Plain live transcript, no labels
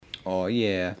Oh,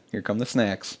 yeah. Here come the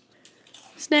snacks.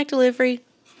 Snack delivery.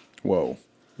 Whoa.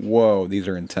 Whoa, these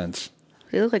are intense.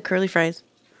 They look like curly fries.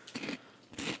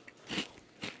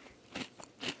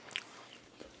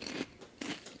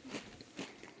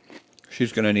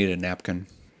 She's going to need a napkin.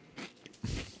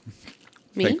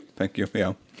 Me? Thank you,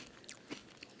 yeah.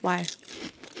 Why?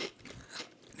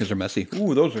 These are messy.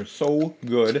 Ooh, those are so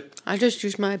good. I just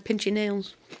used my pinchy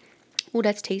nails. Ooh,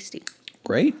 that's tasty.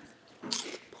 Great.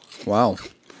 Wow.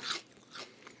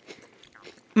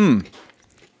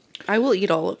 I will eat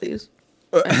all of these.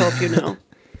 I hope you know.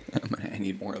 I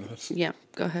need more of this. Yeah,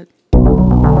 go ahead.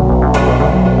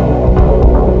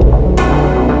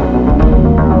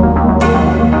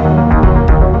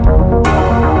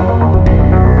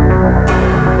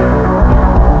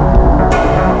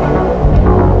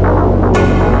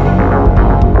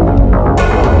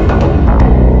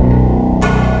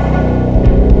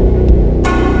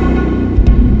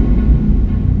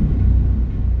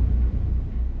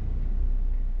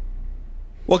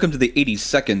 Welcome to the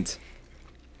 82nd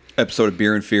episode of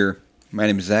Beer and Fear. My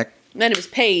name is Zach. My name is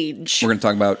Paige. We're going to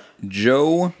talk about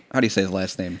Joe. How do you say his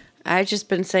last name? I've just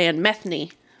been saying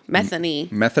Metheny.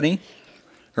 Metheny?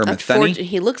 Or Metheny?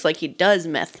 He looks like he does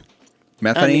meth.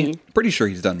 Metheny? Pretty sure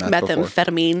he's done meth before.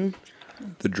 Methamphetamine.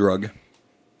 The drug.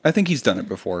 I think he's done it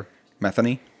before.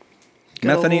 Metheny?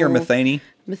 Metheny or methany?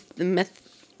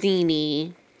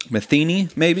 Metheny.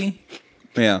 Metheny, maybe?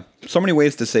 Yeah. So many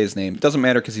ways to say his name. Doesn't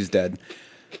matter because he's dead.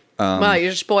 Wow, you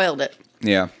just spoiled it.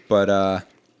 Yeah, but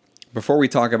before we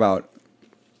talk about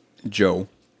Joe,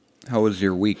 how was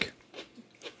your week?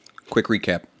 Quick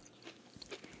recap.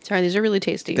 Sorry, these are really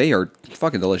tasty. They are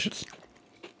fucking delicious.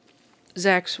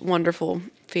 Zach's wonderful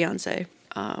fiance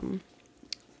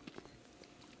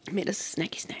made us a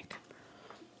snacky snack.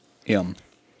 Yum.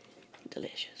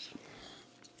 Delicious.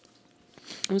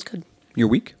 It was good. Your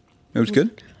week? It was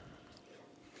good?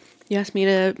 You asked me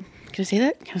to... Can I say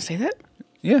that? Can I say that?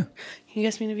 Yeah. You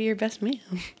asked me to be your best man.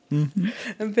 Mm-hmm.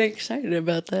 I'm very excited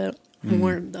about that. I'm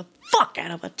wearing the fuck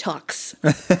out of a tux.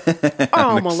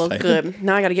 Oh, I'm gonna look good.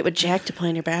 Now I gotta get with Jack to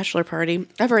plan your bachelor party.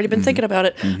 I've already been thinking about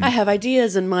it. I have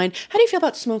ideas in mind. How do you feel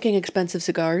about smoking expensive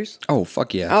cigars? Oh,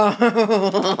 fuck yeah.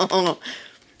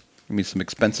 Give me some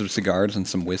expensive cigars and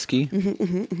some whiskey.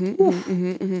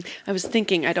 I was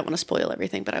thinking, I don't want to spoil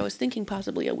everything, but I was thinking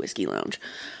possibly a whiskey lounge.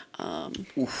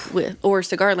 Or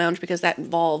cigar lounge, because that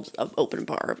involves an open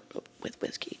bar with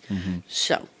whiskey.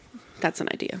 So, that's an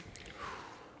idea.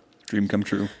 Dream come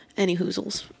true. Any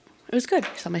hoozles. It was good.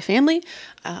 So my family,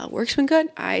 work's been good.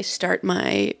 I start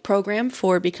my program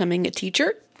for becoming a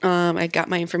teacher. I got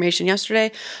my information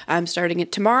yesterday. I'm starting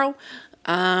it tomorrow.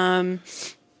 Hell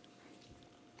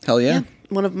yeah.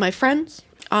 One of my friends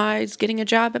is getting a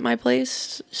job at my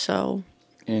place, so...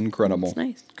 Incredible. It's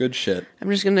nice. Good shit.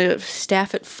 I'm just going to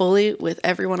staff it fully with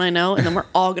everyone I know, and then we're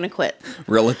all going to quit.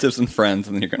 Relatives and friends,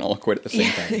 and then you're going to all quit at the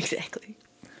same time. Exactly.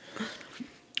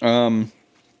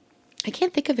 I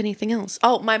can't think of anything else.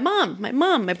 Oh, my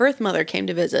birth mother came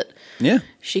to visit. Yeah.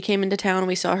 She came into town.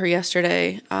 We saw her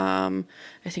yesterday. I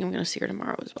think I'm going to see her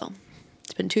tomorrow as well.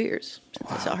 It's been 2 years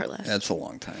since I saw her last. That's a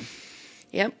long time.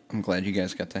 Yep. I'm glad you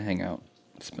guys got to hang out,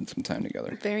 spend some time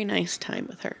together. Very nice time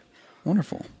with her.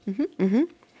 Wonderful.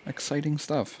 Exciting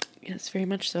stuff. Yes, very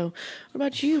much so. What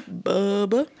about you,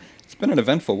 Bubba? It's been an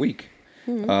eventful week.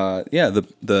 Yeah,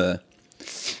 the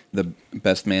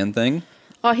best man thing.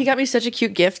 Oh, he got me such a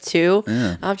cute gift, too.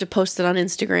 Yeah. I'll have to post it on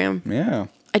Instagram. Yeah.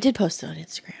 I did post it on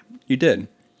Instagram. You did?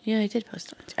 Yeah, I did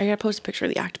post it on Instagram. I got to post a picture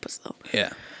of the octopus, though.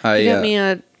 Yeah. He got me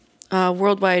a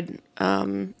worldwide...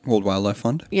 World Wildlife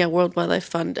Fund? Yeah, World Wildlife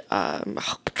Fund.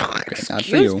 Okay, not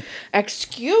for you.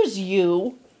 Excuse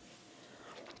you,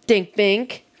 Dink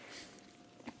Bink.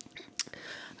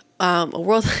 A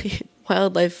World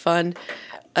Wildlife Fund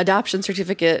adoption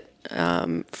certificate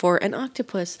for an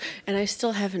octopus, and I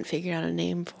still haven't figured out a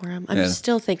name for him. I'm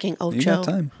still thinking Ocho. You got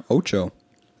time. Ocho.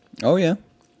 Oh, yeah.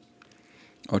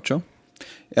 Ocho.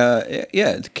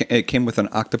 Yeah, it came with an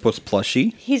octopus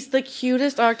plushie. He's the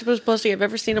cutest octopus plushie I've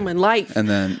ever seen in my life. And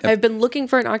then... I've been looking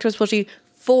for an octopus plushie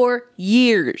for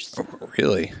years. Oh,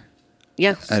 really?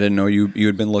 Yes. I didn't know you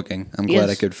had been looking. I'm glad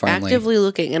I could finally... actively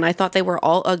looking, and I thought they were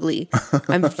all ugly.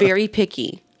 I'm very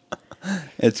picky.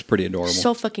 It's pretty adorable.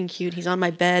 So fucking cute. He's on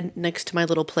my bed next to my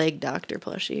little plague doctor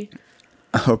plushie.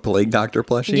 A plague doctor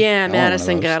plushie? Yeah,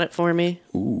 Madison got it for me.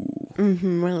 Ooh.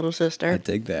 My little sister. I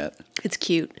dig that. It's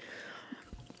cute.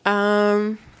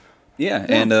 Yeah,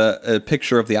 and a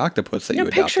picture of the octopus that you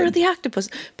adopted. A picture of the octopus.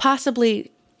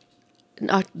 Possibly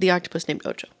the octopus named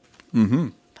Ocho.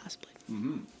 Possibly.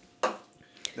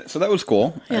 So that was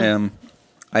cool. Yeah.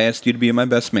 I asked you to be my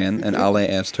best man, and Ale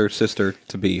asked her sister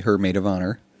to be her maid of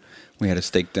honor. We had a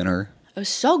steak dinner. It was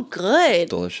so good.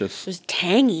 Delicious. It was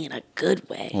tangy in a good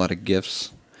way. A lot of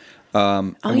gifts.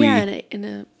 Oh, yeah, in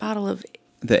a bottle of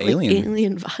the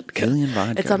alien vodka. Alien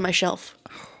vodka. It's on my shelf.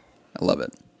 I love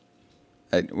it.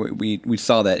 We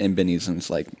saw that in Binny's, and it's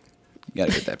like, you got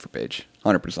to get that for Paige.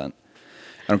 100%. I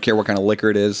don't care what kind of liquor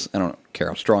it is. I don't care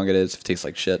how strong it is. If it tastes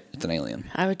like shit, it's an alien.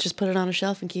 I would just put it on a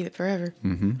shelf and keep it forever.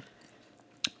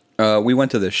 Mm-hmm. We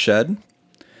went to the Shed.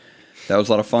 That was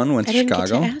a lot of fun. Went to Chicago. I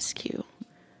didn't get to ask you.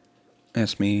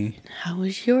 Ask me. How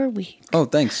was your week? Oh,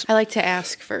 thanks. I like to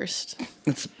ask first.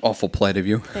 That's awful polite of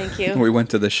you. Thank you. We went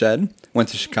to the Shed. Went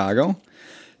to Chicago.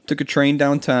 Took a train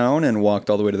downtown and walked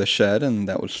all the way to the Shed, and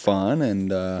that was fun. And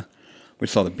we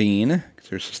saw the Bean, because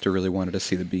her sister really wanted to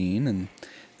see the Bean. And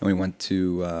then we went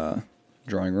to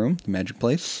Drawing Room, the Magic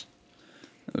Place.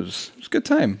 It was a good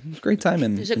time. It was a great time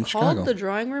in Chicago. Is it called the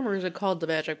Drawing Room, or is it called the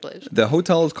Magic Place? The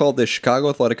hotel is called the Chicago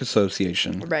Athletic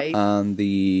Association. Right. On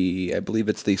I believe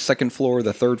it's the second floor,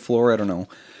 the third floor, I don't know.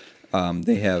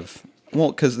 They have,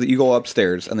 because you go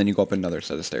upstairs, and then you go up another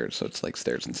set of stairs, so it's like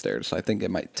stairs and stairs. So I think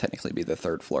it might technically be the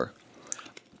third floor.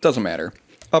 Doesn't matter.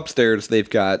 Upstairs, they've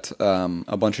got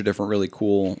a bunch of different really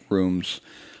cool rooms.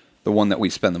 The one that we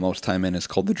spend the most time in is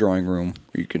called the Drawing Room.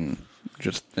 You can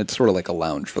it's sort of like a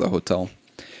lounge for the hotel.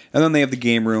 And then they have the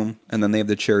game room, and then they have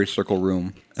the cherry circle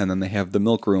room, and then they have the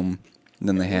milk room, and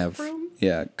then they have,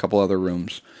 a couple other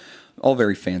rooms. All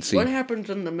very fancy. What happens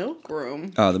in the milk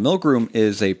room? The milk room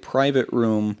is a private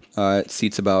room. It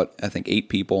seats about, I think, 8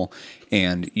 people,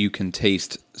 and you can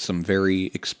taste some very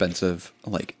expensive,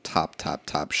 like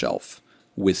top shelf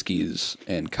whiskeys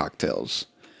and cocktails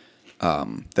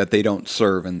that they don't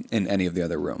serve in any of the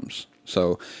other rooms.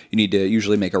 So you need to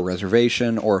usually make a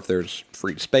reservation, or if there's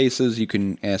free spaces, you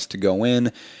can ask to go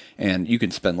in, and you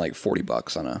can spend like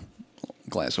 $40 on a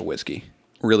glass of whiskey.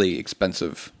 Really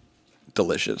expensive,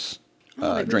 delicious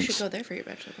drinks. We should go there for your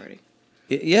bachelor party.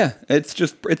 Yeah, it's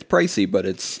pricey, but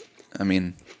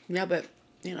Yeah, but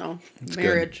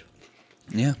marriage.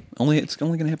 Good. Yeah, it's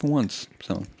only gonna happen once,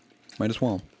 so might as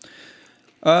well.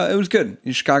 It was good.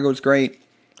 Chicago was great.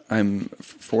 I'm,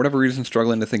 for whatever reason,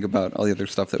 struggling to think about all the other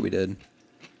stuff that we did.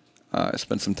 I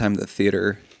spent some time at the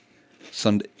theater.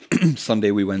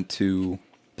 Sunday we went to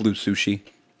Blue Sushi.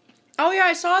 Oh, yeah,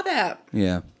 I saw that.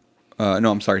 Yeah.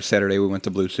 No, I'm sorry. Saturday we went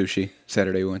to Blue Sushi.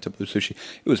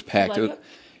 It was packed. Did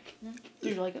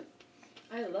you like it?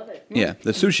 I love it. Yeah,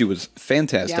 the sushi was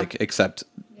fantastic, except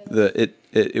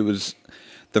it was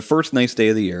the first nice day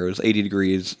of the year. It was 80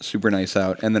 degrees, super nice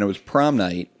out, and then it was prom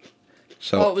night.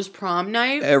 So it was prom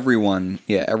night? Everyone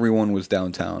was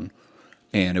downtown,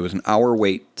 and it was an hour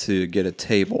wait to get a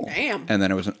table. Damn. And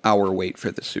then it was an hour wait for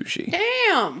the sushi.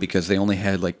 Damn. Because they only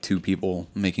had like 2 people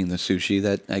making the sushi.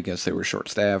 That I guess they were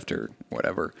short-staffed or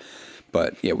whatever.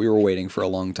 But yeah, we were waiting for a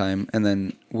long time, and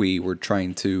then we were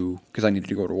trying to, because I needed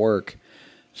to go to work,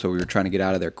 so we were trying to get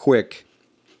out of there quick.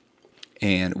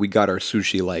 And we got our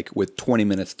sushi like with 20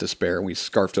 minutes to spare. We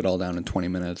scarfed it all down in 20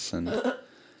 minutes, and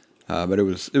but it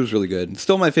was really good.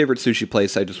 Still my favorite sushi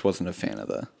place. I just wasn't a fan of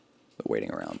the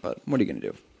waiting around. But what are you gonna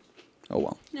do? Oh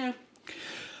well. Yeah.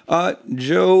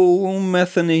 Joe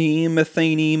Metheny,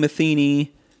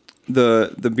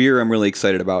 the beer I'm really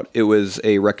excited about. It was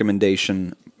a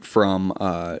recommendation from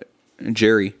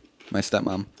Jerry, my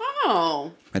stepmom.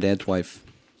 Oh. My dad's wife.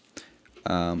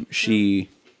 She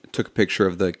took a picture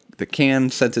of the can,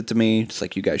 sent it to me. It's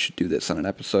like, you guys should do this on an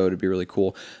episode. It'd be really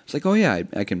cool. It's like, oh yeah,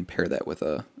 I can pair that with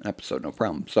an episode, no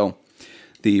problem. So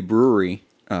the brewery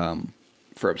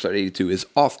for episode 82 is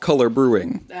Off Color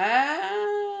Brewing.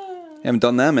 Haven't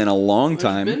done them in a long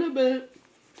time. It's been a bit.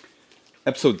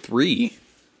 Episode 3,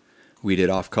 we did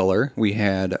Off Color. We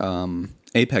had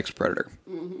Apex Predator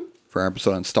for our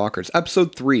episode on Stalkers.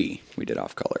 Episode 3, we did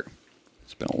Off Color.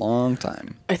 It's been a long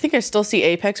time. I think I still see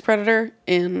Apex Predator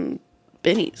in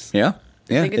Binny's. Yeah.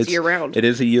 Yeah, I think it's year-round. It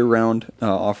is a year-round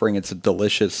offering. It's a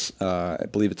delicious, I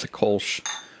believe it's a Kolsch,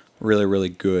 really, really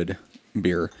good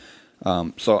beer.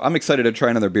 So I'm excited to try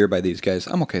another beer by these guys.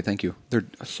 I'm okay, thank you. They're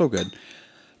so good.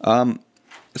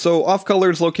 So Off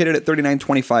Color is located at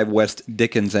 3925 West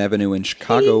Dickens Avenue in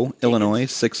Chicago, Illinois,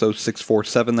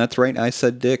 60647. That's right, I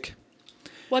said Dick.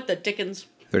 What the Dickens?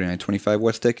 3925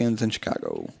 West Dickens in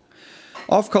Chicago.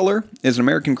 Off Color is an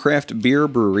American craft beer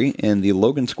brewery in the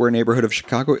Logan Square neighborhood of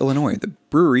Chicago, Illinois. The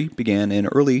brewery began in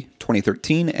early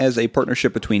 2013 as a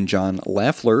partnership between John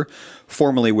Laffler,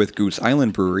 formerly with Goose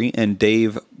Island Brewery, and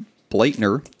Dave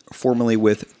Bleitner, formerly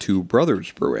with Two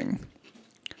Brothers Brewing.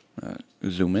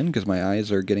 Zoom in because my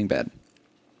eyes are getting bad.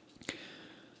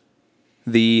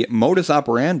 The modus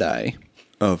operandi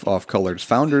of Off Color's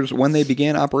founders, when they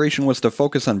began operation, was to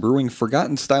focus on brewing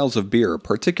forgotten styles of beer,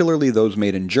 particularly those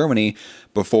made in Germany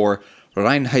before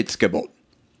Reinheitsgebot.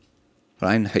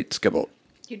 Reinheitsgebot.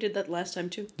 You did that last time,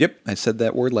 too. Yep, I said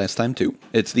that word last time, too.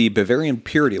 It's the Bavarian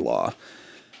Purity Law.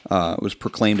 It was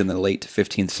proclaimed in the late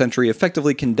 15th century,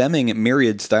 effectively condemning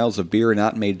myriad styles of beer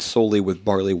not made solely with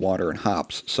barley, water, and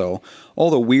hops. So all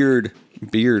the weird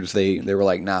beers, they were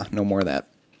like, nah, no more of that.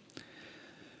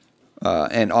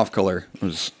 And Off Color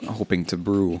was hoping to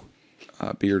brew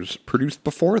beers produced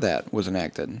before that was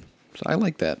enacted. So I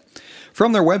like that.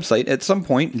 From their website, at some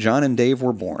point, John and Dave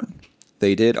were born.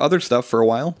 They did other stuff for a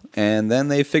while, and then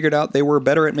they figured out they were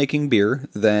better at making beer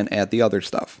than at the other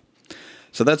stuff.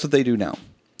 So that's what they do now.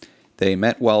 They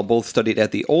met while both studied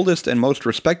at the oldest and most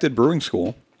respected brewing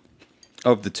school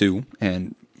of the two,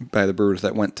 and by the brewers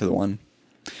that went to the one,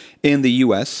 in the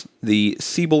U.S., the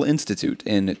Siebel Institute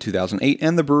in 2008,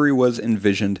 and the brewery was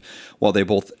envisioned while they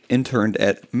both interned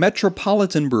at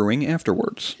Metropolitan Brewing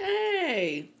afterwards.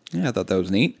 Hey! Yeah, I thought that was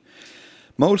neat.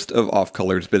 Most of Off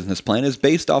Color's business plan is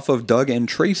based off of Doug and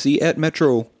Tracy at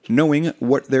Metro knowing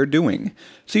what they're doing.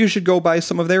 So you should go buy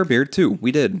some of their beer, too.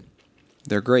 We did.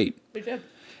 They're great. We did.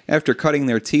 After cutting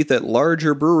their teeth at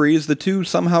larger breweries, the two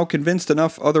somehow convinced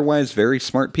enough otherwise very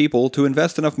smart people to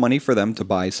invest enough money for them to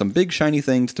buy some big shiny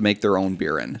things to make their own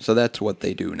beer in. So that's what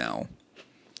they do now.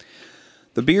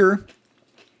 The beer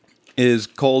is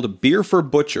called Beer for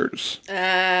Butchers.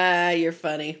 You're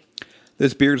funny.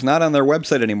 This beer's not on their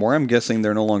website anymore. I'm guessing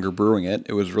they're no longer brewing it.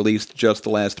 It was released just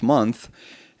last month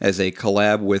as a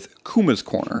collab with Kuma's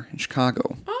Corner in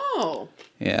Chicago. Oh.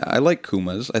 Yeah, I like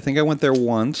Kuma's. I think I went there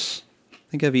once. I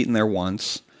think I've eaten there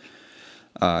once.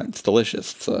 It's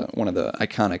delicious. It's one of the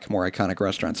more iconic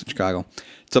restaurants in Chicago.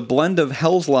 It's a blend of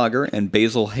Hell's Lager and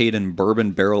Basil Hayden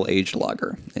Bourbon Barrel-Aged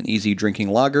Lager. An easy-drinking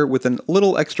lager with a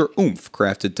little extra oomph,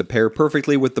 crafted to pair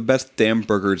perfectly with the best damn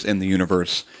burgers in the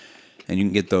universe. And you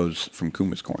can get those from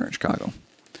Kuma's Corner in Chicago.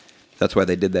 That's why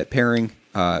they did that pairing.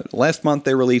 Last month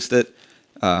they released it.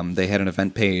 They had an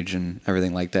event page and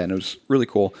everything like that, and it was really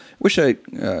cool. Wish I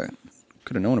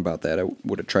could have known about that. I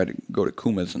would have tried to go to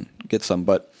Kuma's and get some,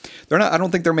 but they're not. I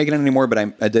don't think they're making it anymore, but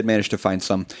I did manage to find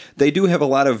some. They do have a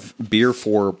lot of beer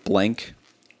for blank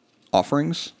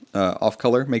offerings. Off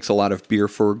Color makes a lot of beer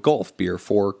for golf, beer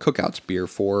for cookouts, beer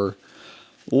for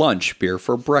lunch, beer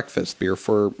for breakfast, beer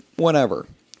for whatever.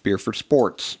 Beer for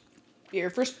sports. Beer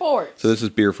for sports. So this is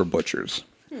Beer for Butchers.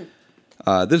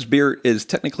 This beer is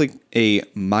technically a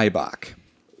Maibach.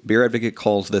 Beer Advocate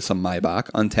calls this a Maibach.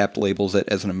 Untapped labels it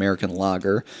as an American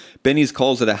lager. Benny's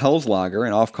calls it a Hell's Lager,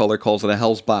 and Off Color calls it a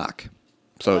Hell's Bach.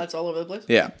 So that's all over the place?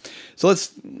 Yeah. So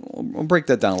we'll break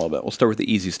that down a little bit. We'll start with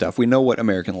the easy stuff. We know what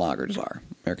American lagers are.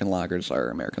 American lagers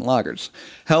are American lagers.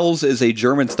 Hell's is a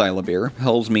German style of beer.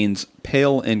 Hell's means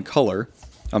pale in color.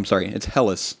 I'm sorry, it's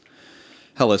Helles.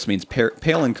 Helles means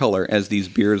pale in color, as these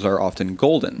beers are often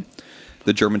golden.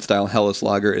 The German-style Helles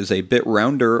lager is a bit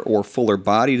rounder or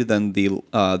fuller-bodied than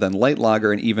light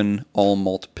lager and even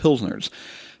all-malt pilsners.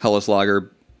 Helles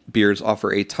lager beers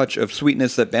offer a touch of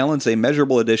sweetness that balance a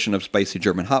measurable addition of spicy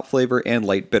German hop flavor and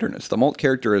light bitterness. The malt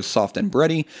character is soft and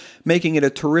bready, making it a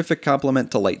terrific complement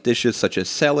to light dishes such as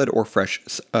salad or fresh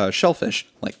shellfish,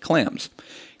 like clams.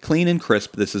 Clean and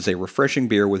crisp, this is a refreshing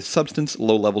beer with substance.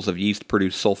 Low levels of yeast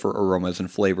produce sulfur aromas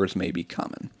and flavors may be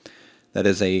common. That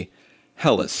is a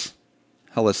Helles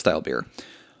style beer.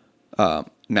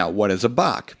 Now, what is a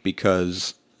Bach?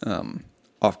 Because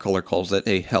Off Color calls it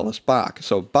a Helles Bach.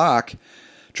 So Bach,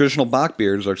 traditional Bach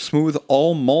beers are smooth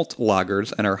all malt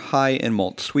lagers and are high in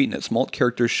malt sweetness. Malt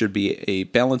characters should be a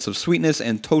balance of sweetness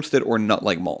and toasted or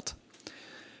nut-like malt.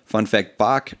 Fun fact,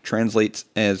 Bach translates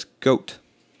as goat.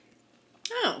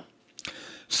 Oh.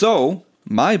 So,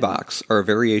 Maibachs are a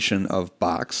variation of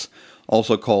Bachs,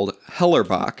 also called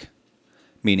Hellerbach,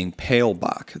 meaning pale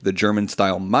Bach. The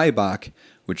German-style Maibach,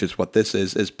 which is what this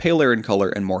is paler in color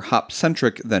and more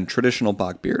hop-centric than traditional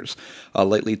Bach beers. A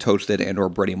lightly toasted and or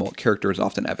bready malt character is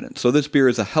often evident. So this beer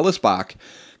is a Helles Bach,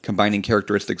 combining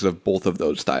characteristics of both of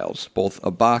those styles, both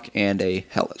a Bach and a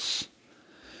Helles.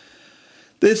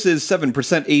 This is 7%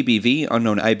 ABV,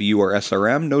 unknown IBU or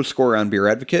SRM, no score on Beer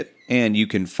Advocate, and you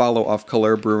can follow Off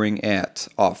Color Brewing at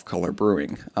Off Color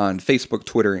Brewing on Facebook,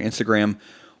 Twitter, and Instagram,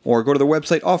 or go to the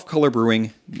website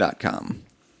offcolorbrewing.com.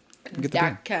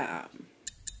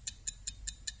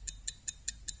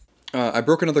 I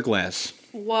broke another glass.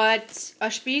 What? A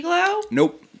Spiegelau?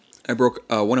 Nope. I broke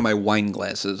one of my wine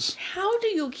glasses. How do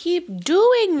you keep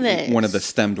doing this? One of the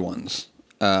stemmed ones.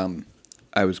 I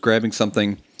was grabbing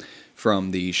something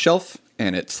from the shelf,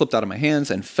 and it slipped out of my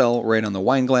hands and fell right on the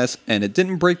wine glass, and it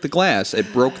didn't break the glass.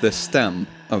 It broke the stem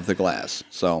of the glass.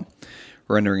 So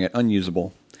rendering it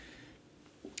unusable.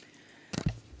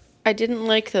 I didn't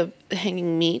like the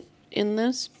hanging meat in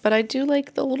this, but I do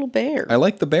like the little bear. I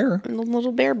like the bear. And the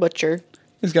little bear butcher.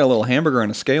 He's got a little hamburger on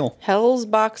a scale. Hell's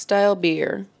Box style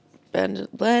beer.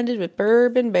 Blended with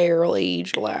bourbon barrel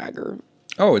aged lager.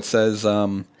 Oh, it says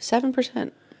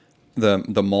 7%.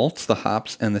 the malts, the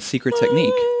hops, and the secret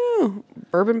technique.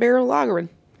 Bourbon barrel lagering.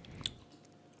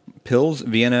 Pils,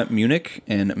 Vienna, Munich,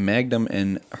 and Magnum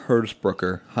and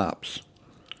Herzbrucker hops.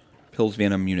 Pils,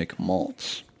 Vienna, Munich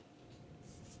malts.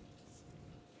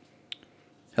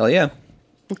 Hell yeah.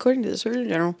 According to the Surgeon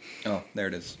General. Oh, there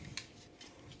it is.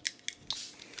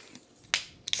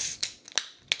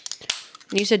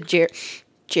 You said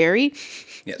Jerry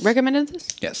Yes. recommended this?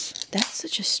 Yes. That's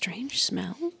such a strange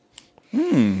smell.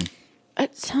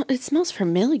 It smells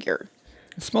familiar.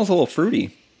 It smells a little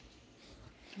fruity.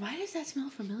 Why does that smell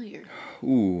familiar?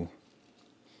 Ooh.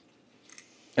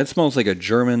 It smells like a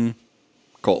German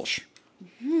Kolsch.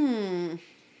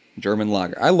 German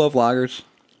lager. I love lagers.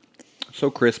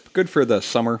 So crisp. Good for the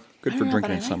summer. Good for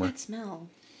drinking in summer. I like that smell.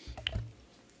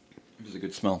 It was a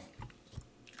good smell.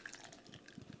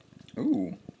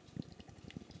 Ooh.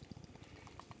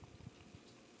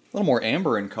 A little more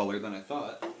amber in color than I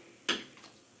thought.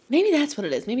 Maybe that's what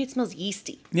it is. Maybe it smells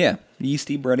yeasty. Yeah.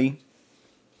 Yeasty, bready.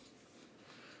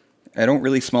 I don't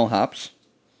really smell hops.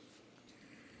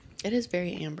 It is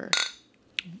very amber.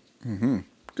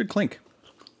 Good clink.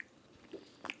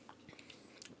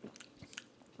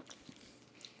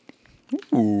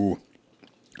 Ooh.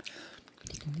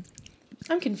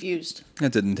 I'm confused.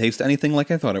 That didn't taste anything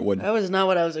like I thought it would. That was not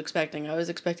what I was expecting. I was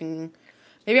expecting...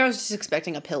 Maybe I was just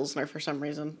expecting a Pilsner for some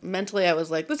reason. Mentally, I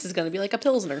was like, this is going to be like a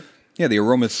Pilsner. Yeah, the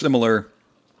aroma's similar.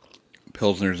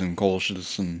 Pilsners and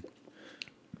Kolsch's and...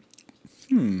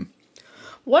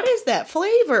 What is that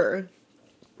flavor?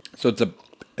 So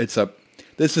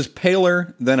this is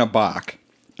paler than a Bock.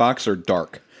 Bocks are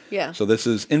dark. Yeah. So this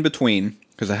is in between,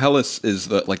 because a Helles is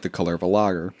like the color of a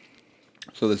lager.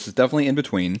 So this is definitely in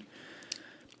between.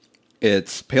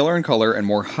 It's paler in color and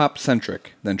more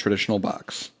hop-centric than traditional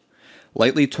Bocks.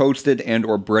 Lightly toasted and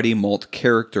or bready malt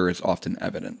character is often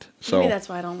evident. So Maybe that's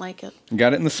why I don't like it.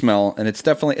 got it in the smell, and it's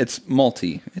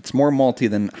malty. It's more malty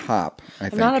than hop, I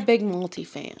think. I'm not a big malty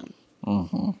fan.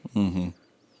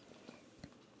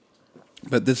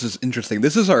 But this is interesting.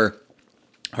 This is our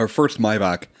first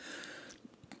Maibach that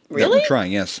Really? we're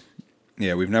trying, yes.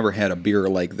 Yeah, we've never had a beer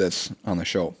like this on the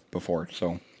show before,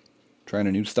 so trying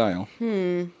a new style.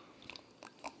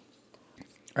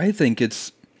 I think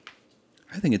it's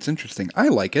interesting. I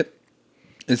like it.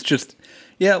 It's just,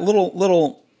 yeah,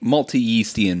 little malty,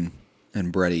 yeasty, and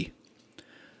bready.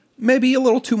 Maybe a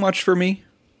little too much for me,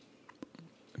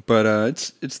 but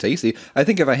it's tasty. I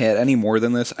think if I had any more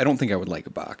than this, I don't think I would like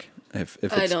a Bock. If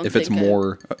it's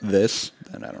more this,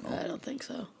 then I don't know. I don't think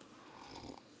so.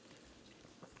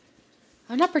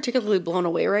 I'm not particularly blown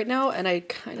away right now, and I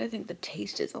kind of think the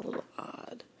taste is a little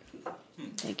odd.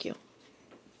 Thank you.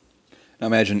 Now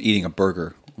imagine eating a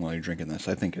burger while you're drinking this.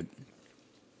 I think it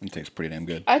tastes pretty damn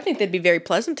good. I think they'd be very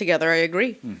pleasant together. I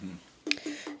agree.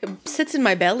 It sits in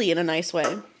my belly in a nice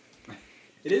way.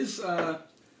 It is.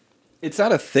 It's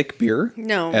not a thick beer,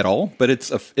 No. at all. But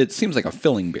it seems like a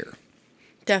filling beer.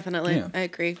 Definitely. Yeah. I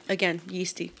agree. Again,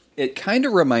 yeasty. It kind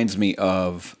of reminds me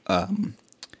of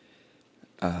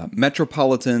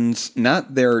Metropolitan's,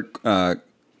 not their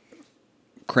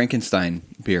Krankenstein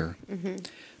beer,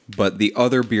 but the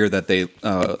other beer that they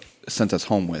sent us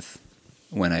home with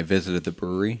when I visited the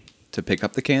brewery to pick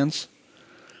up the cans.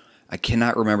 I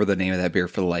cannot remember the name of that beer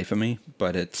for the life of me,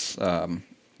 but it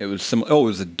was similar. Oh, it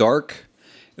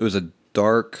was a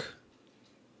dark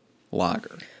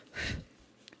lager.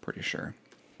 Pretty sure.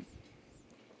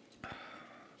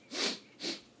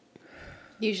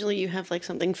 Usually you have like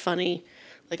something funny,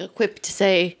 like a quip to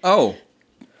say. Oh,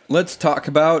 let's talk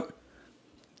about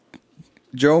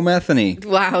Joe Metheny.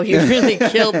 Wow, you really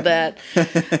killed that.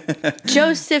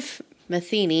 Joseph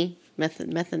Metheny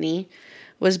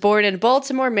was born in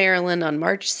Baltimore, Maryland on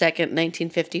March 2nd,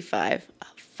 1955. A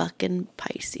fucking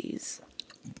Pisces.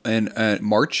 And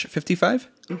March 55?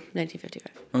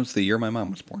 1955. That was the year my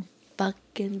mom was born.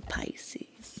 Fucking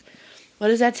Pisces. What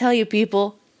does that tell you,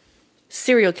 people?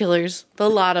 Serial killers. The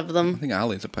lot of I them. think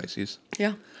Ollie's a Pisces.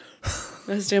 Yeah.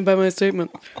 I stand by my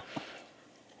statement.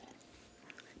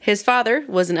 His father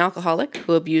was an alcoholic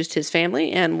who abused his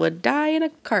family and would die in a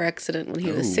car accident when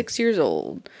he was 6 years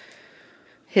old.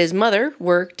 His mother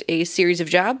worked a series of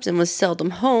jobs and was seldom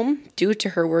home due to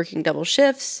her working double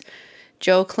shifts.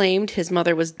 Joe claimed his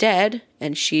mother was dead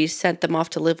and she sent them off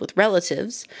to live with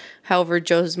relatives. However,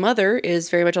 Joe's mother is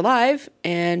very much alive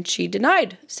and she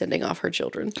denied sending off her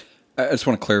children. I just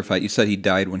want to clarify. You said he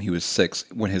died when he was 6.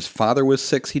 When his father was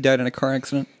 6, he died in a car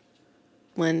accident?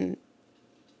 When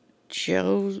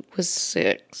Joe was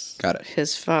 6. Got it.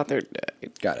 His father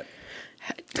died. Got it.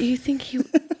 Do you think he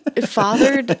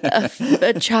fathered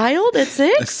a child at A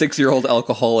 6? 6-year-old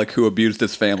alcoholic who abused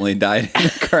his family died in a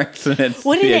car accident at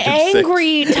What the an age of 6.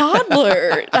 angry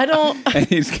toddler. I don't... And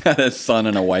he's got a son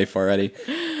and a wife already.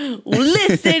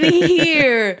 Listen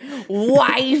here,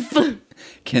 wife.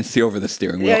 Can't see over the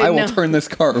steering wheel. Yeah, I I will know. turn this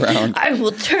car around. I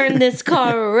will turn this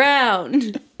car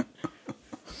around.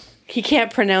 He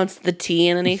can't pronounce the T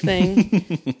in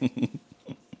anything.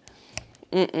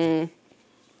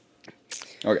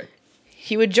 Okay.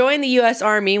 He would join the U.S.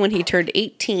 Army when he turned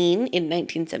 18 in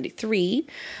 1973.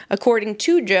 According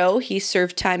to Joe, he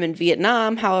served time in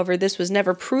Vietnam. However, this was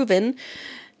never proven.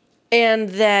 And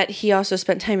that he also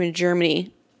spent time in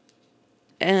Germany.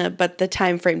 But the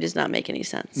time frame does not make any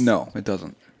sense. No, it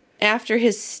doesn't. After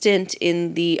his stint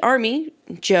in the Army,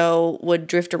 Joe would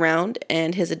drift around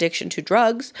and his addiction to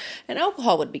drugs and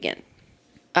alcohol would begin.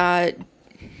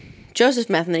 Joseph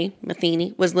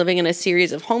Matheny was living in a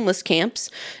series of homeless camps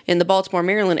in the Baltimore,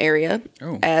 Maryland area,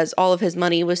 as all of his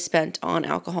money was spent on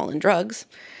alcohol and drugs.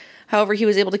 However, he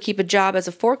was able to keep a job as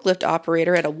a forklift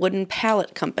operator at a wooden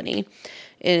pallet company.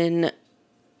 In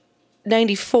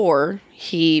 94,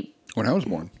 he When I was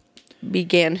born.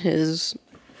 began his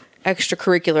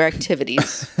extracurricular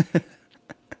activities.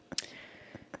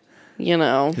 You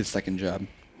know. His second job.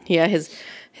 Yeah, his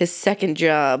second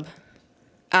job.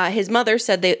 His mother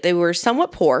said they were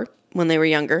somewhat poor when they were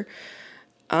younger.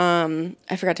 I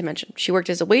forgot to mention. She worked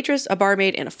as a waitress, a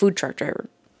barmaid, and a food truck driver.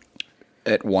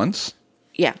 At once?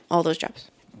 Yeah, all those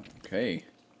jobs. Okay.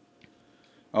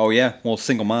 Oh, yeah. Well,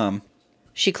 single mom.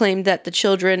 She claimed that the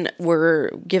children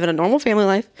were given a normal family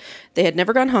life. They had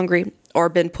never gone hungry or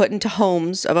been put into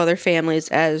homes of other families,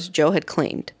 as Joe had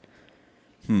claimed.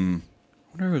 I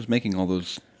wonder who was making all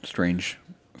those strange,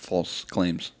 false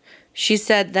claims. She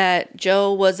said that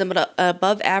Joe was an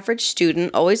above average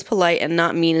student, always polite and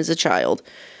not mean as a child.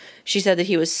 She said that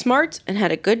he was smart and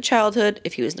had a good childhood.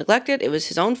 If he was neglected, it was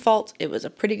his own fault. It was a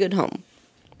pretty good home.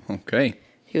 Okay.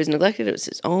 He was neglected, it was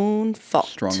his own fault.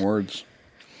 Strong words.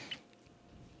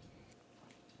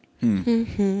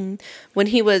 When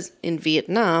he was in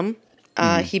Vietnam,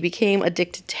 he became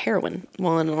addicted to heroin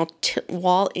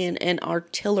while in an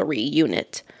artillery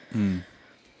unit. I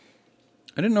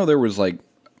didn't know there was,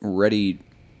 ready,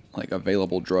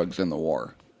 available drugs in the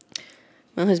war.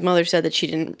 Well, his mother said that she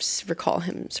didn't recall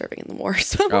him serving in the war.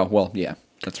 So. Oh, well, yeah.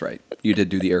 That's right. You did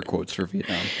do the air quotes for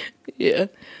Vietnam. Yeah.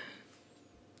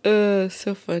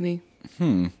 So funny.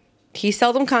 He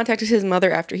seldom contacted his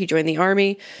mother after he joined the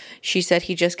Army. She said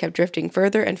he just kept drifting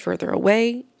further and further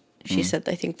away. She said,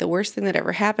 I think the worst thing that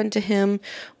ever happened to him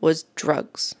was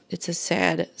drugs. It's a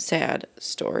sad, sad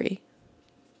story.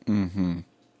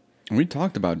 We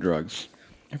talked about drugs.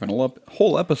 I have a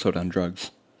whole episode on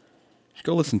drugs. You should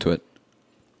go listen to it.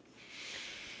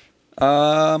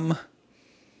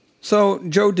 So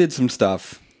Joe did some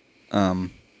stuff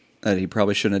that he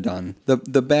probably shouldn't have done.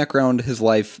 The background, his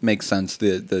life makes sense.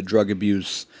 The drug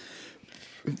abuse,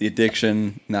 the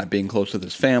addiction, not being close with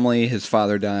his family, his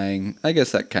father dying. I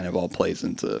guess that kind of all plays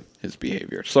into his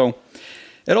behavior. So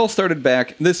it all started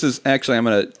back. This is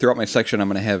actually, throughout my section, I'm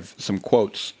going to have some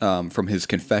quotes from his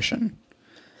confession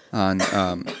on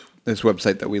this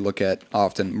website that we look at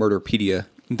often,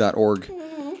 murderpedia.org,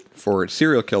 for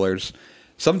serial killers.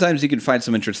 Sometimes you can find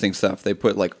some interesting stuff. They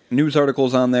put news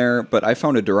articles on there, but I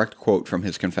found a direct quote from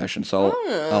his confession, so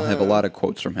I'll have a lot of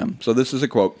quotes from him. So this is a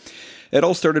quote. It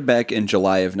all started back in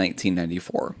July of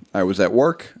 1994. I was at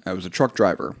work. I was a truck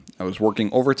driver. I was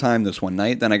working overtime this one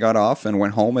night. Then I got off and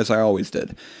went home as I always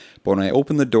did. But when I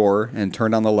opened the door and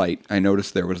turned on the light, I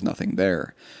noticed there was nothing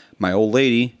there. My old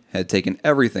lady had taken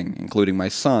everything, including my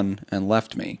son, and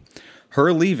left me.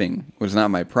 Her leaving was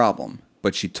not my problem,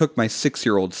 but she took my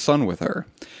 6-year-old son with her.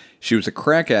 She was a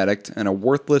crack addict and a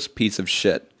worthless piece of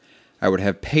shit. I would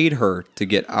have paid her to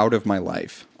get out of my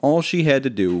life. All she had to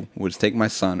do was take my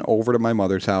son over to my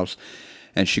mother's house,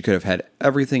 and she could have had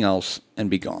everything else and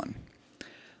be gone.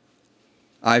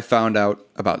 I found out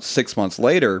about 6 months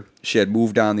later she had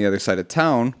moved on the other side of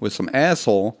town with some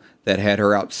asshole that had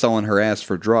her out selling her ass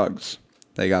for drugs.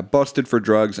 They got busted for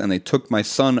drugs, and they took my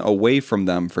son away from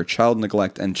them for child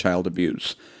neglect and child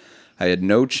abuse. I had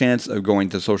no chance of going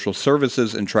to social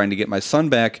services and trying to get my son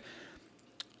back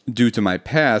due to my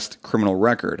past criminal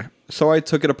record. So I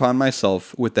took it upon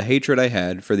myself, with the hatred I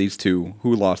had for these two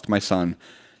who lost my son,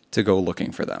 to go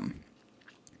looking for them.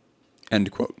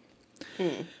 End quote.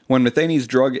 When Matheny's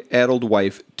drug-addled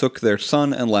wife took their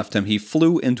son and left him, he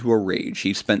flew into a rage.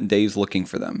 He spent days looking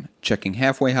for them, checking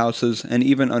halfway houses, and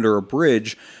even under a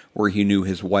bridge where he knew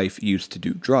his wife used to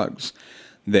do drugs.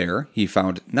 There, he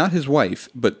found not his wife,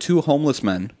 but 2 homeless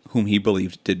men whom he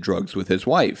believed did drugs with his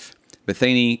wife.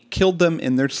 Matheny killed them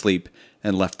in their sleep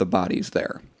and left the bodies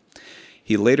there.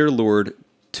 He later lured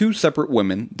 2 separate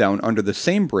women down under the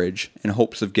same bridge in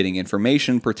hopes of getting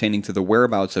information pertaining to the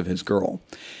whereabouts of his girl.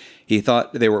 He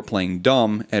thought they were playing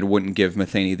dumb and wouldn't give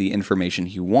Matheny the information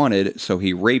he wanted, so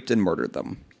he raped and murdered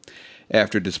them.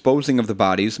 After disposing of the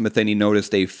bodies, Matheny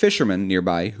noticed a fisherman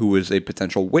nearby who was a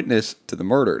potential witness to the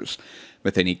murders.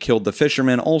 Matheny killed the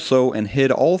fisherman also and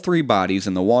hid all 3 bodies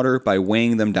in the water by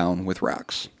weighing them down with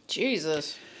rocks.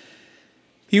 Jesus.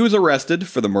 He was arrested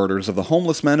for the murders of the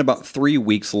homeless men about 3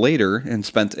 weeks later and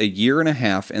spent a year and a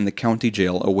half in the county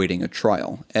jail awaiting a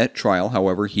trial. At trial,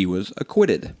 however, he was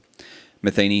acquitted.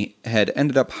 Matheny had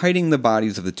ended up hiding the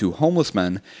bodies of the 2 homeless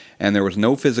men, and there was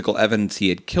no physical evidence he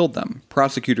had killed them.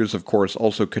 Prosecutors, of course,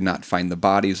 also could not find the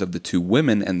bodies of the 2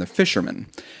 women and the fisherman.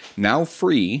 Now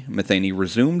free, Matheny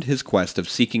resumed his quest of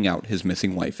seeking out his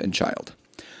missing wife and child.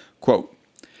 Quote,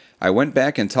 I went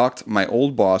back and talked my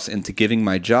old boss into giving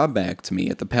my job back to me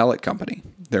at the pallet company.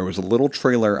 There was a little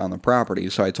trailer on the property,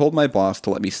 so I told my boss to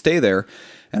let me stay there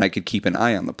and I could keep an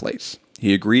eye on the place.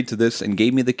 He agreed to this and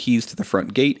gave me the keys to the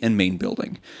front gate and main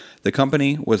building. The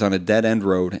company was on a dead-end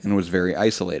road and was very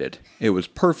isolated. It was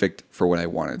perfect for what I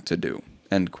wanted to do.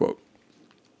 End quote.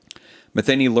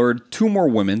 Matheny lured 2 more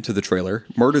women to the trailer,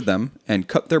 murdered them, and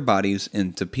cut their bodies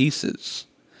into pieces.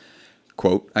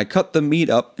 Quote, I cut the meat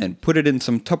up and put it in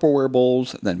some Tupperware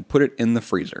bowls, then put it in the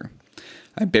freezer.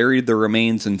 I buried the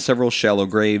remains in several shallow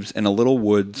graves in a little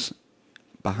woods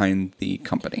behind the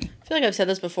company. I feel like I've said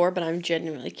this before, but I'm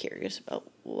genuinely curious about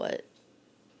what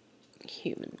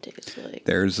human tastes like.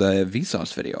 There's a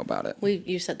Vsauce video about it.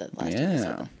 You said that last time.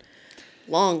 Yeah.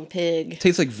 Long pig.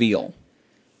 Tastes like veal.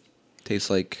 Tastes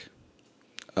like...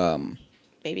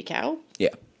 Baby cow?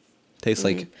 Yeah. Tastes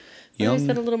like young... I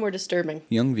said a little more disturbing.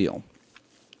 Young veal.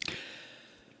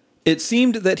 It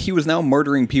seemed that he was now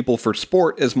murdering people for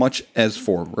sport as much as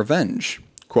for revenge.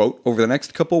 Quote, over the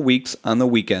next couple weeks on the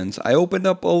weekends, I opened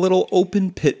up a little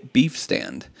open pit beef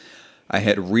stand. I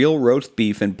had real roast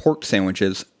beef and pork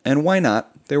sandwiches, and why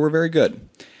not? They were very good.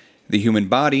 The human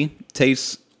body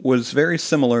taste was very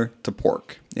similar to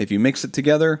pork. If you mix it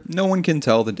together, no one can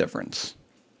tell the difference.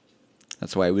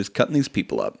 That's why he was cutting these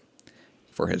people up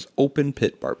for his open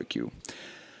pit barbecue.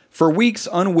 For weeks,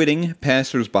 unwitting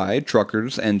passersby,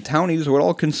 truckers, and townies would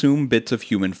all consume bits of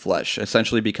human flesh,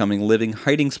 essentially becoming living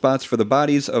hiding spots for the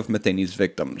bodies of Matheny's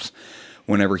victims.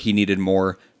 Whenever he needed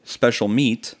more special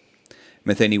meat,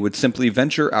 Matheny would simply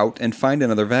venture out and find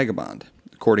another vagabond.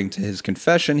 According to his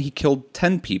confession, he killed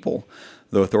 10 people,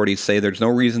 though authorities say there's no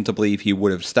reason to believe he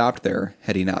would have stopped there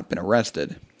had he not been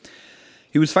arrested.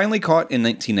 He was finally caught in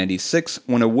 1996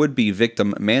 when a would-be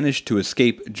victim managed to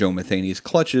escape Joe Matheny's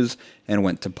clutches and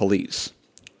went to police.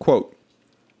 Quote,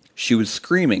 she was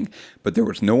screaming, but there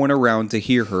was no one around to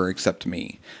hear her except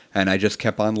me, and I just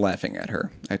kept on laughing at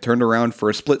her. I turned around for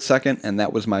a split second, and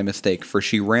that was my mistake, for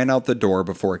she ran out the door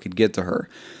before I could get to her.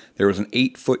 There was an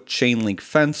 8-foot chain-link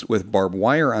fence with barbed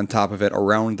wire on top of it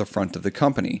around the front of the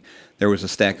company. There was a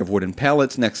stack of wooden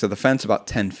pallets next to the fence about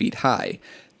 10 feet high.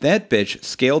 That bitch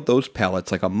scaled those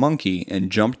pallets like a monkey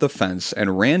and jumped the fence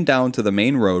and ran down to the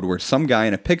main road where some guy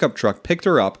in a pickup truck picked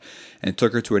her up and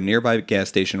took her to a nearby gas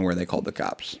station where they called the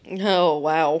cops. Oh,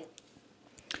 wow.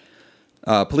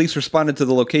 Police responded to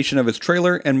the location of his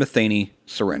trailer and Matheny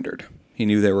surrendered. He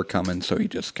knew they were coming, so he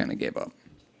just kind of gave up.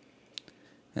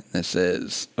 And this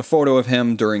is a photo of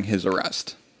him during his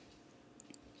arrest.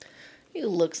 He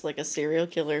looks like a serial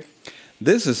killer.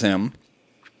 This is him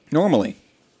normally.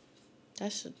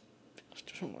 That's...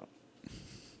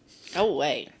 Oh,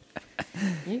 wait.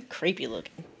 You're creepy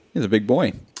looking. He's a big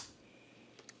boy.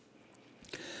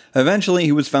 Eventually,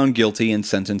 he was found guilty and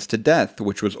sentenced to death,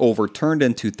 which was overturned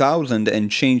in 2000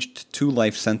 and changed to 2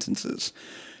 life sentences.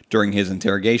 During his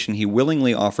interrogation, he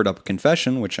willingly offered up a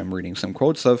confession, which I'm reading some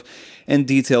quotes of, and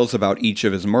details about each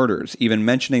of his murders, even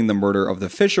mentioning the murder of the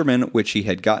fisherman, which he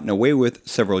had gotten away with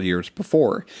several years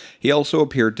before. He also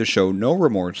appeared to show no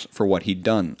remorse for what he'd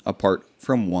done, apart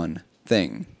from one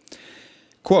thing.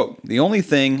 Quote, the only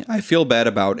thing I feel bad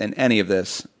about in any of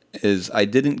this is I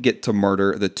didn't get to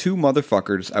murder the 2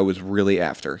 motherfuckers I was really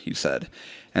after, he said.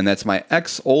 And that's my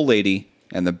ex-old lady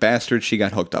and the bastard she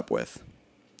got hooked up with.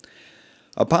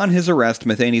 Upon his arrest,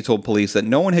 Matheny told police that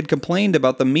no one had complained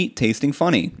about the meat tasting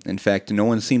funny. In fact, no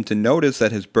one seemed to notice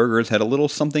that his burgers had a little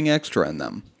something extra in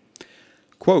them.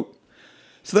 Quote,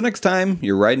 So the next time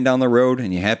you're riding down the road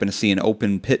and you happen to see an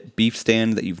open pit beef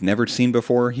stand that you've never seen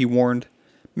before, he warned,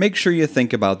 make sure you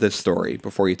think about this story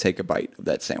before you take a bite of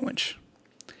that sandwich.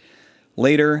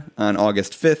 Later, on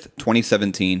August 5th,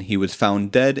 2017, he was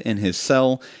found dead in his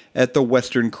cell at the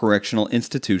Western Correctional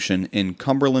Institution in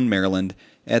Cumberland, Maryland,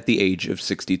 at the age of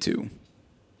 62.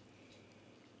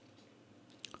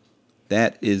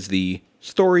 That is the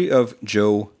story of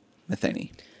Joe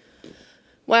Metheny.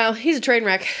 Wow, he's a train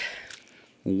wreck.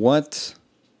 What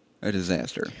a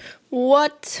disaster.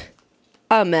 What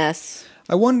a mess.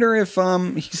 I wonder if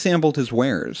he sampled his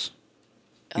wares.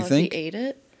 You think? He ate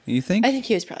it? You think? I think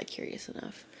he was probably curious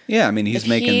enough. Yeah, I mean, he's if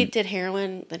making... he did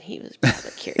heroin, then he was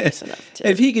probably curious enough to...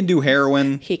 If he can do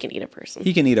heroin... He can eat a person.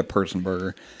 He can eat a person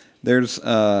burger. There's...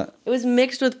 It was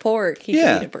mixed with pork. He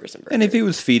can eat a person burger. And if he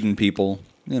was feeding people,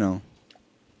 you know...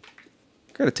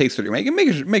 Gotta taste what you're making.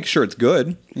 Make sure it's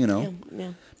good, you know.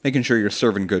 Yeah. Making sure you're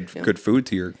serving good food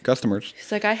to your customers.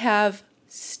 He's like, I have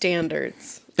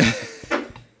standards.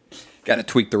 Gotta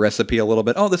tweak the recipe a little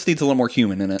bit. Oh, this needs a little more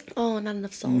human in it. Oh, not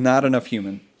enough salt. Not enough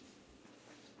human.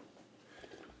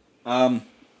 But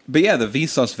yeah, the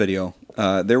Vsauce video.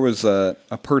 There was a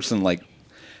person it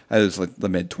was like the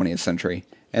mid 20th century,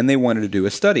 and they wanted to do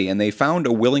a study, and they found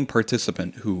a willing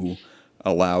participant who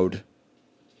allowed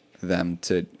them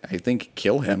to, I think,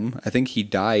 kill him. I think he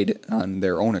died on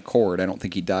their own accord. I don't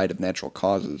think he died of natural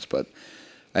causes, but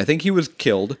I think he was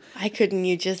killed. Why couldn't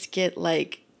you just get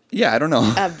Yeah, I don't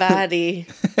know. a body?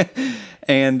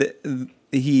 And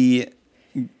he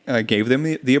gave them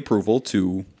the approval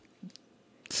to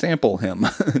sample him,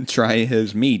 try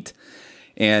his meat.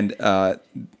 And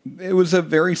it was a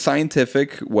very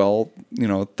scientific,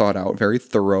 thought out, very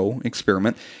thorough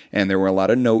experiment. And there were a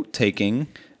lot of note taking.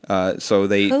 So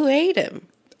they... Who ate him?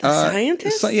 The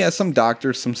scientist? Some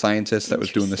doctors, some scientists that was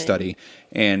doing the study.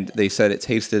 And they said it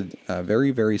tasted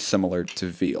very, very similar to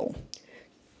veal.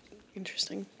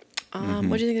 Interesting.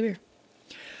 What do you think of the beer?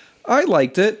 I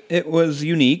liked it. It was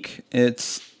unique.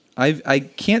 I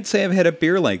can't say I've had a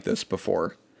beer like this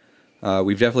before.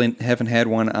 We've definitely haven't had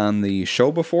one on the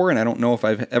show before, and I don't know if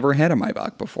I've ever had a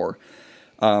Maibach before.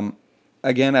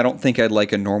 Again, I don't think I'd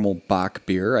like a normal Bach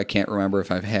beer. I can't remember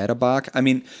if I've had a Bach. I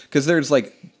mean, because there's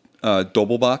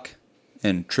Doppelbock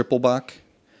and Triple Bock,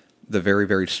 the very,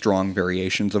 very strong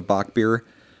variations of Bach beer,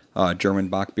 German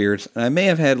Bach beers. And I may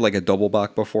have had a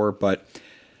Doppelbock before, but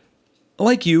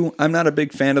like you, I'm not a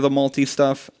big fan of the malty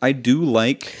stuff. I do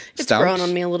like stouts. It's grown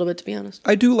on me a little bit, to be honest.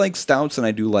 I do like stouts, and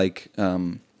I do like,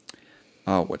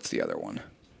 what's the other one?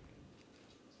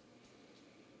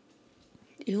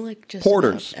 You like just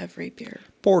porters. About every beer.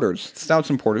 Porters. Stouts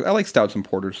and porters. I like stouts and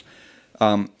porters.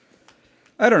 I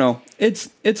don't know. It's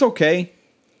okay.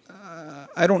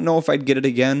 I don't know if I'd get it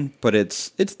again, but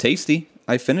it's tasty.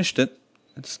 I finished it.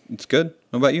 It's good.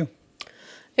 What about you?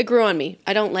 It grew on me.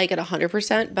 I don't like it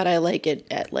 100%, but I like it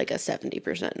at a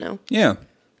 70% now. Yeah.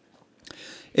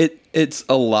 It's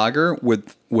a lager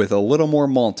with a little more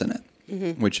malt in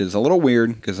it, which is a little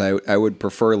weird because I would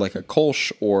prefer a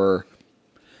Kolsch or...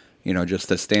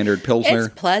 just a standard Pilsner.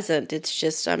 It's pleasant. It's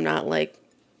just, I'm not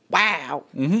wow.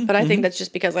 But I think that's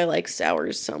just because I like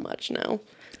sours so much now.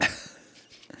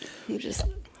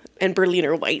 And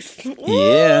Berliner Weiss.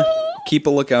 Yeah. Keep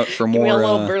a lookout for more. Give me a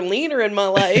little Berliner in my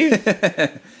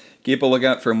life. Keep a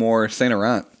lookout for more Saint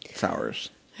Laurent sours.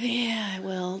 Yeah, I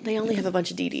will. They only have a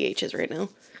bunch of DDHs right now.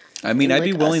 I mean, I'd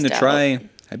be willing to try.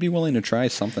 I'd be willing to try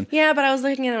something. Yeah, but I was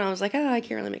looking at it and I was like, I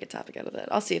can't really make a topic out of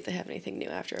that. I'll see if they have anything new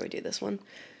after we do this one.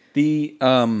 The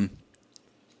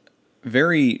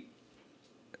very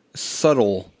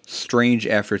subtle, strange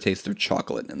aftertaste of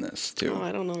chocolate in this, too. Oh,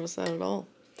 I don't notice that at all.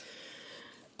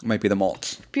 Might be the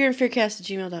malts.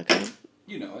 beerandfearcast@gmail.com.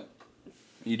 You know it.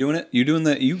 You doing it? You doing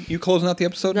you closing out the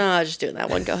episode? No, I'm just doing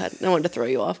that one. Go ahead. I wanted to throw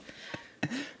you off.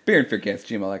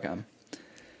 beerandfearcast@gmail.com.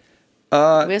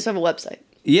 We also have a website.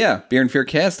 Yeah,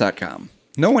 beerandfearcast.com.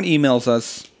 No one emails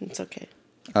us. It's okay.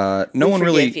 No one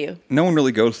really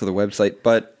goes to the website,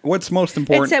 but what's most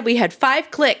important... It said we had 5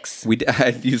 clicks.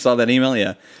 You saw that email?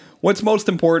 Yeah. What's most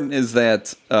important is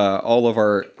that all of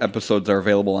our episodes are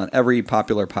available on every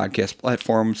popular podcast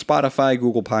platform, Spotify,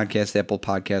 Google Podcasts, Apple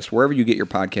Podcasts, wherever you get your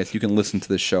podcasts, you can listen to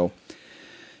this show.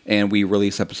 And we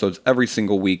release episodes every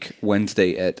single week,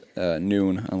 Wednesday at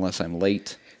noon, unless I'm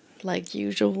late. Like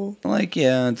usual. I've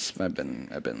been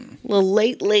a little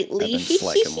late lately. I've been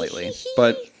slacking lately.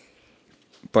 But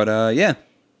yeah.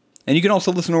 And you can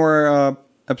also listen to our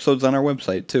episodes on our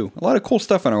website, too. A lot of cool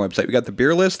stuff on our website. We got the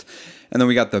beer list, and then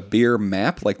we got the beer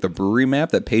map, like the brewery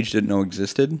map that Paige didn't know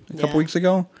existed a couple weeks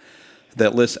ago.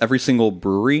 That lists every single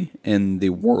brewery in the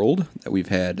world that we've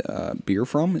had beer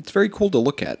from. It's very cool to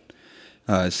look at.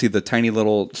 See the tiny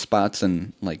little spots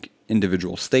in like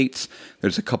individual states.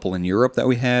 There's a couple in Europe that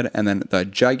we had, and then the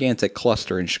gigantic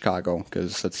cluster in Chicago,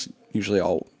 because that's usually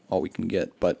all we can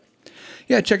get. But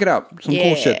yeah, check it out. Some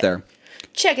cool shit there.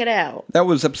 Check it out. That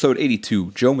was episode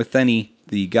 82. Joe Matheny,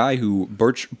 the guy who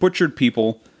butchered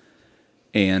people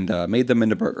and made them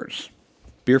into burgers.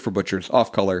 Beer for Butchers,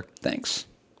 Off Color. Thanks.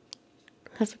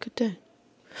 Have a good day.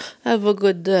 Have a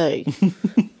good day.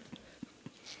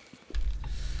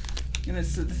 And I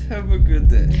said, have a good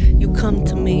day. You come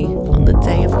to me on the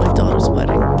day of my daughter's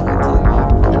wedding.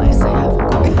 And I say, have a